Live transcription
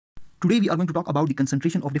Today we are going to talk about the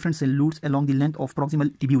concentration of different solutes along the length of proximal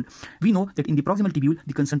tubule. We know that in the proximal tubule,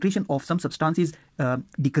 the concentration of some substances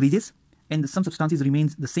decreases and some substances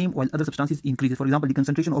remains the same while other substances increases. For example, the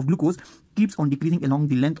concentration of glucose keeps on decreasing along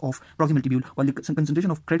the length of proximal tubule, while the concentration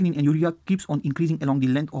of creatinine and urea keeps on increasing along the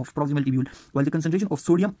length of proximal tubule, while the concentration of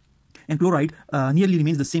sodium and chloride nearly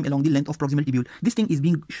remains the same along the length of proximal tubule. This thing is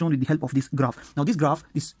being shown with the help of this graph. Now this graph,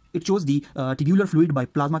 it shows the tubular fluid by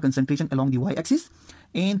plasma concentration along the y-axis,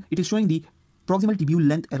 and it is showing the proximal tubule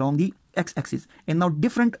length along the x-axis. And now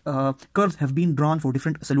different curves have been drawn for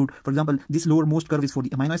different solute. For example, this lowermost curve is for the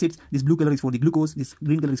amino acids, this blue color is for the glucose, this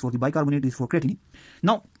green color is for the bicarbonate, this is for creatinine.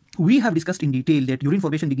 Now we have discussed in detail that urine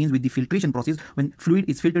formation begins with the filtration process when fluid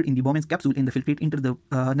is filtered in the Bowman's capsule and the filtrate enters the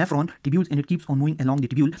nephron tubules and it keeps on moving along the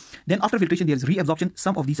tubule. Then after filtration there is reabsorption.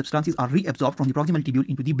 Some of these substances are reabsorbed from the proximal tubule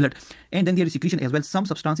into the blood, and then there is secretion as well. Some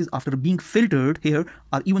substances after being filtered here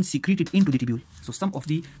are even secreted into the tubule. So some of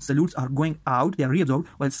the solutes are going out, they are reabsorbed,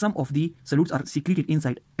 while some of the solutes are secreted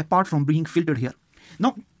inside apart from being filtered here.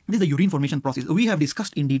 Now this is the urine formation process. We have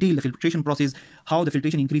discussed in detail the filtration process, how the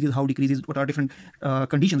filtration increases, how decreases, what are different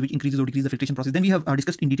conditions which increases or decreases the filtration process. Then we have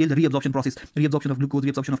discussed in detail the reabsorption process, reabsorption of glucose,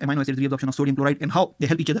 reabsorption of amino acids, reabsorption of sodium chloride, and how they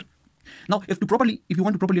help each other. Now, if you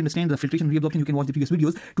want to properly understand the filtration and reabsorption, you can watch the previous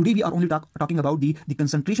videos. Today we are only talking about the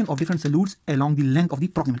concentration of different solutes along the length of the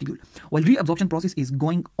proximal tubule. While reabsorption process is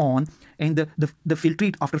going on and the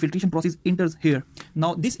filtrate after filtration process enters here.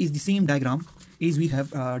 Now this is the same diagram as we have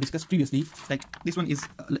discussed previously. Like this one is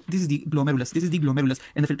this is the glomerulus,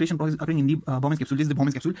 and the filtration process occurring in the Bowman's capsule. This is the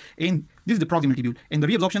Bowman's capsule, and this is the proximal tubule. And the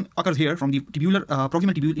reabsorption occurs here from the tubular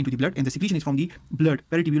proximal tubule into the blood, and the secretion is from the blood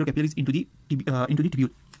peritubular capillaries into the tubule.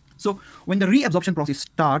 So when the reabsorption process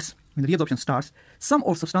starts, some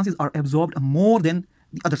of substances are absorbed more than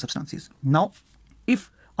the other substances. Now,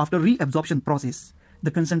 if after reabsorption process,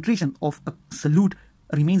 the concentration of a solute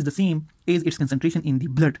remains the same as its concentration in the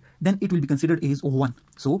blood, then it will be considered as 1.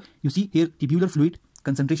 So you see here tubular fluid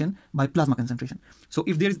concentration by plasma concentration. So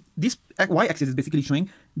if there is this y-axis is basically showing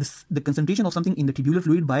the concentration of something in the tubular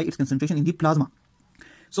fluid by its concentration in the plasma.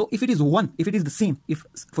 So if it is 1, if it is the same, if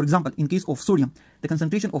for example in case of sodium, the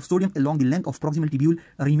concentration of sodium along the length of proximal tubule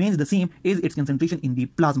remains the same as its concentration in the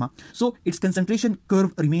plasma. So its concentration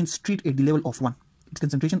curve remains straight at the level of 1. Its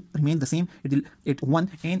concentration remains the same at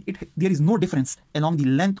 1, and there is no difference along the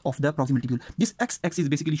length of the proximal tubule. This x-axis is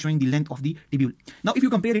basically showing the length of the tubule. Now if you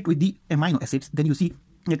compare it with the amino acids, then you see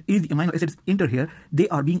that as the amino acids enter here, they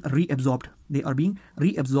are being reabsorbed. They are being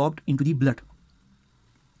reabsorbed into the blood.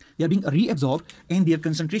 They are being reabsorbed, and their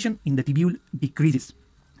concentration in the tubule decreases.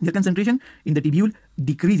 Their concentration in the tubule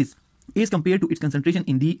decreases as compared to its concentration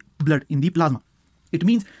in the blood, in the plasma. It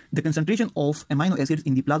means the concentration of amino acids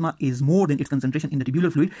in the plasma is more than its concentration in the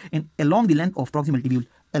tubular fluid, and along the length of proximal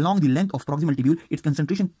tubule, its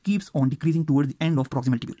concentration keeps on decreasing towards the end of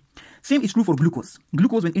proximal tubule. Same is true for glucose.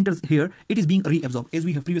 Glucose, when it enters here, it is being reabsorbed, as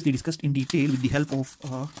we have previously discussed in detail with the help of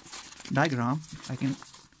a diagram. I can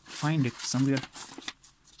find it somewhere.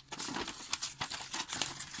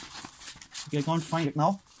 Okay, I can't find it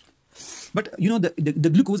now. But you know, the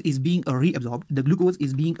glucose is being reabsorbed. The glucose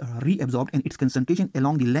is being reabsorbed, and its concentration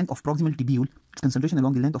along the length of proximal tubule,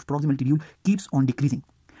 keeps on decreasing.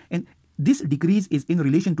 And this decrease is in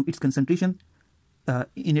relation to its concentration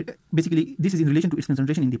basically this is in relation to its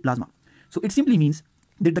concentration in the plasma. So it simply means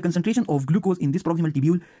that the concentration of glucose in this proximal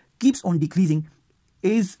tubule keeps on decreasing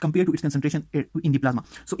as compared to its concentration in the plasma.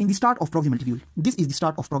 So in the start of proximal tubule, this is the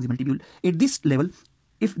start of proximal tubule. At this level,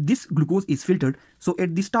 if this glucose is filtered, so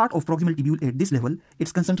at the start of proximal tubule at this level,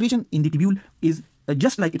 its concentration in the tubule is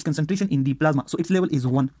just like its concentration in the plasma. So its level is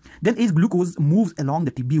 1. Then as glucose moves along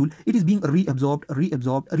the tubule, it is being reabsorbed,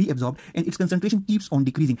 and its concentration keeps on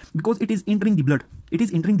decreasing because it is entering the blood.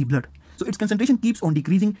 So its concentration keeps on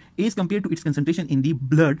decreasing as compared to its concentration in the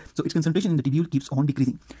blood. So its concentration in the tubule keeps on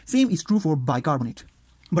decreasing. Same is true for bicarbonate.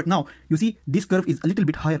 But now you see this curve is a little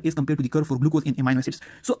bit higher as compared to the curve for glucose in amino acids.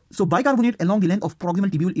 So bicarbonate along the length of proximal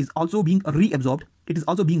tubule is also being reabsorbed. It is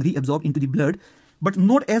also being reabsorbed into the blood, but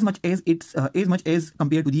not as much as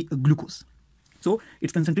compared to the glucose. So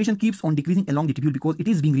its concentration keeps on decreasing along the tubule because it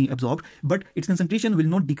is being reabsorbed, but its concentration will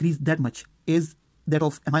not decrease that much as that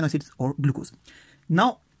of amino acids or glucose.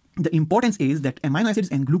 Now the importance is that amino acids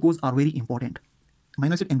and glucose are very important.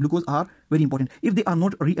 Amino acid and glucose are very important. If they are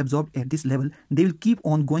not reabsorbed at this level, they will keep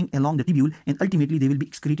on going along the tubule, and ultimately they will be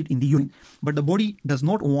excreted in the urine. But the body does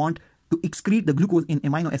not want to excrete the glucose in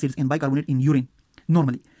amino acids and bicarbonate in urine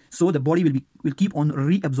normally. So the body will keep on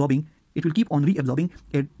reabsorbing. It will keep on reabsorbing.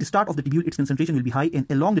 At the start of the tubule, its concentration will be high, and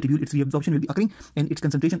along the tubule, its reabsorption will be occurring, and its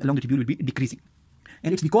concentration along the tubule will be decreasing.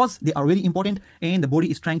 and it's because they are very important, and the body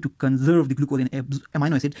is trying to conserve the glucose and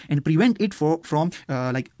amino acid and prevent it from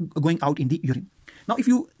going out in the urine. Now, if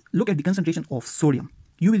you look at the concentration of sodium,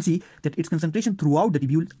 you will see that its concentration throughout the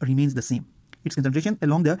tubule remains the same. Its concentration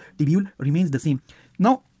along the tubule remains the same.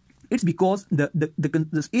 Now, it's because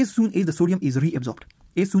as soon as the sodium is reabsorbed,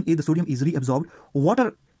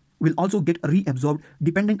 water will also get reabsorbed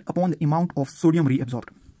dependent upon the amount of sodium reabsorbed.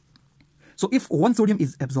 So if 1 sodium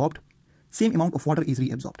is absorbed, same amount of water is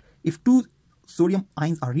reabsorbed. If 2 sodium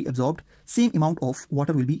ions are reabsorbed, same amount of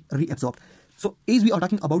water will be reabsorbed. So as we are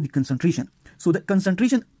talking about the concentration, so the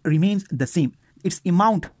concentration remains the same. Its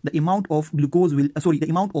amount, the amount of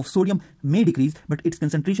sodium may decrease, but its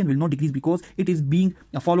concentration will not decrease because it is being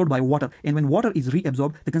followed by water. And when water is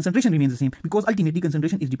reabsorbed, the concentration remains the same, because ultimately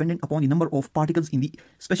concentration is dependent upon the number of particles in the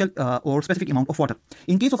specific amount of water.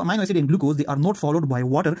 In case of amino acid and glucose, they are not followed by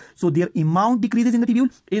water, so their amount decreases in the tubule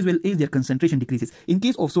as well as their concentration decreases. In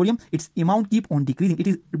case of sodium, its amount keep on decreasing. It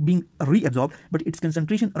is being reabsorbed, but its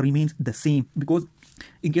concentration remains the same, because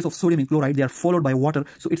in case of sodium and chloride, they are followed by water,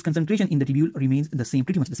 so its concentration in the tubule remains the same,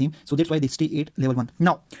 pretty much the same. So that's why they stay at level 1.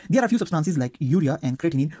 Now, there are a few substances like urea and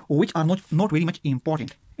creatinine which are not very much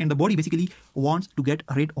important, and the body basically wants to get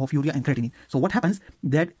rid of urea and creatinine. So what happens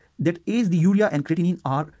that as the urea and creatinine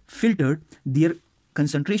are filtered, their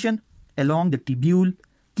concentration along the tubule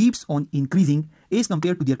keeps on increasing as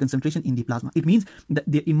compared to their concentration in the plasma. It means that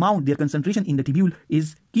their concentration in the tubule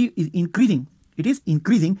is increasing. It is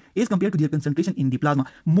increasing as compared to their concentration in the plasma.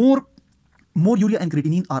 More urea and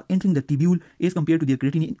creatinine are entering the tubule as compared to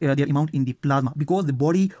their amount in the plasma, because the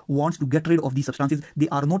body wants to get rid of these substances. They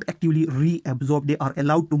are not actively reabsorbed. They are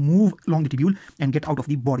allowed to move along the tubule and get out of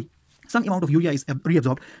the body. Some amount of urea is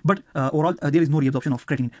reabsorbed, but overall there is no reabsorption of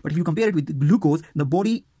creatinine. But if you compare it with glucose, the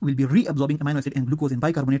body will be reabsorbing amino acid and glucose and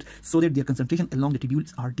bicarbonate, so that their concentration along the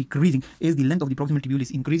tubules are decreasing. As the length of the proximal tubule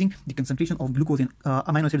is increasing, the concentration of glucose and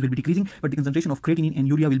amino acids will be decreasing, but the concentration of creatinine and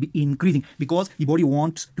urea will be increasing, because the body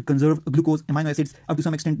wants to conserve glucose, amino acids, up to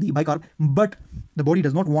some extent the bicarb, but the body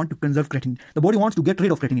does not want to conserve creatinine. The body wants to get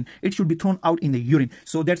rid of creatinine. It should be thrown out in the urine.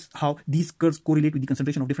 So that's how these curves correlate with the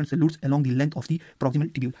concentration of different solutes along the length of the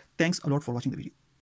proximal tubule. Thanks a lot for watching the video.